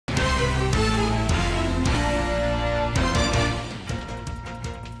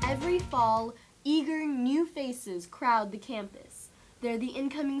fall, eager new faces crowd the campus. They're the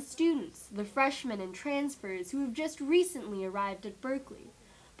incoming students, the freshmen and transfers who have just recently arrived at Berkeley.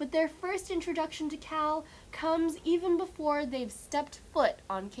 But their first introduction to Cal comes even before they've stepped foot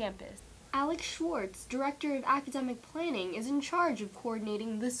on campus. Alex Schwartz, Director of Academic Planning, is in charge of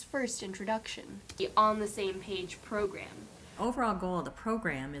coordinating this first introduction, the On the Same Page program. Overall goal of the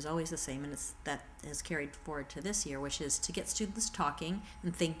program is always the same, and that has carried forward to this year, which is to get students talking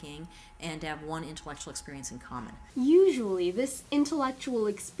and thinking and to have one intellectual experience in common. Usually, this intellectual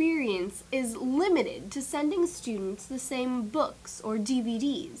experience is limited to sending students the same books or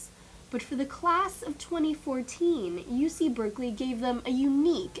DVDs. But for the class of 2014, UC Berkeley gave them a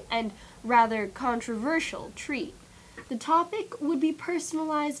unique and rather controversial treat. The topic would be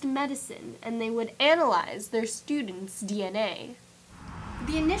personalized medicine, and they would analyze their students' DNA.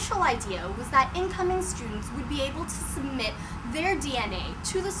 The initial idea was that incoming students would be able to submit their DNA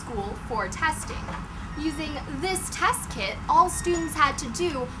to the school for testing. Using this test kit, all students had to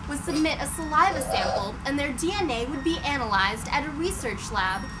do was submit a saliva sample, and their DNA would be analyzed at a research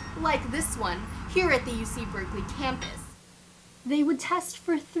lab like this one here at the UC Berkeley campus. They would test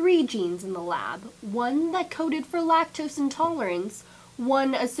for 3 genes in the lab, one that coded for lactose intolerance,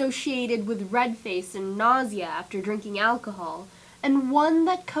 one associated with red face and nausea after drinking alcohol, and one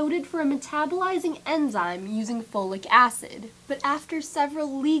that coded for a metabolizing enzyme using folic acid. But after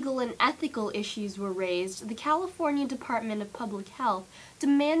several legal and ethical issues were raised, the California Department of Public Health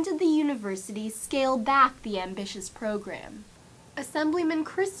demanded the university scale back the ambitious program. Assemblyman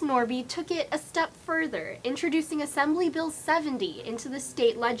Chris Norby took it a step further, introducing Assembly Bill 70 into the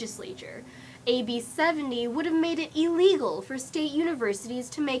state legislature. AB 70 would have made it illegal for state universities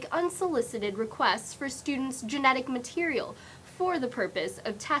to make unsolicited requests for students' genetic material for the purpose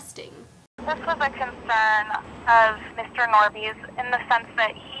of testing. This was a concern of Mr. Norby's in the sense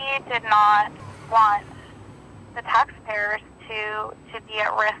that he did not want the taxpayers to be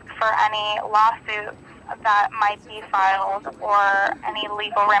at risk for any lawsuits that might be filed or any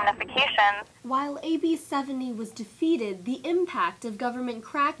legal ramifications. While AB 70 was defeated, the impact of government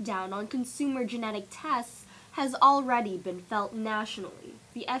crackdown on consumer genetic tests has already been felt nationally.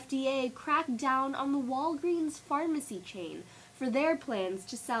 The FDA cracked down on the Walgreens pharmacy chain for their plans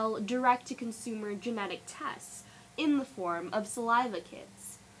to sell direct-to-consumer genetic tests in the form of saliva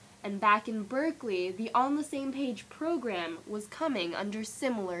kits. And back in Berkeley, the On the Same Page program was coming under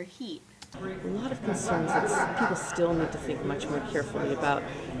similar heat. A lot of concerns that people still need to think much more carefully about,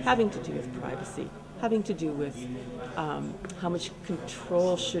 having to do with privacy, having to do with how much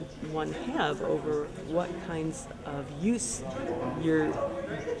control should one have over what kinds of use your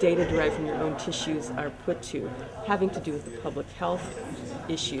data derived from your own tissues are put to, having to do with the public health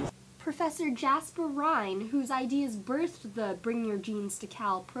issues. Professor Jasper Rhine, whose ideas birthed the Bring Your Genes to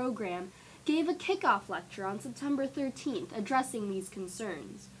Cal program, gave a kickoff lecture on September 13th addressing these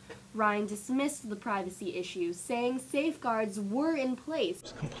concerns. Rhine dismissed the privacy issues, saying safeguards were in place. It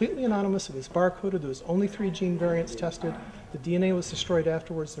was completely anonymous, it was barcoded, there was only 3 gene variants tested, the DNA was destroyed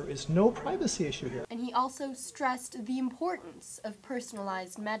afterwards, there is no privacy issue here. And he also stressed the importance of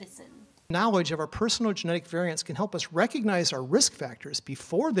personalized medicine. Knowledge of our personal genetic variants can help us recognize our risk factors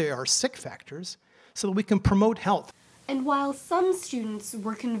before they are sick factors so that we can promote health. And while some students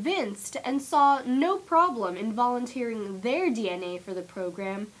were convinced and saw no problem in volunteering their DNA for the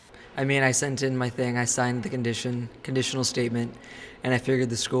program, I sent in my thing, I signed the conditional statement, and I figured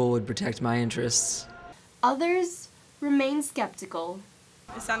the school would protect my interests. others remain skeptical.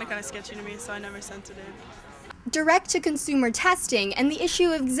 It sounded kind of sketchy to me, so I never sent it in. Direct-to-consumer testing and the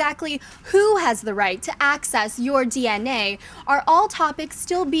issue of exactly who has the right to access your DNA are all topics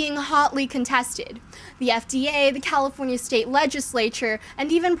still being hotly contested. The FDA, the California State Legislature,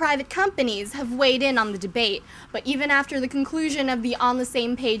 and even private companies have weighed in on the debate. But even after the conclusion of the On the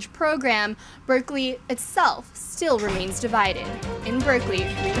Same Page program, Berkeley itself still remains divided. In Berkeley,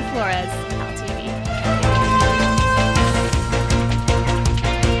 Reena, Flores, CalTV.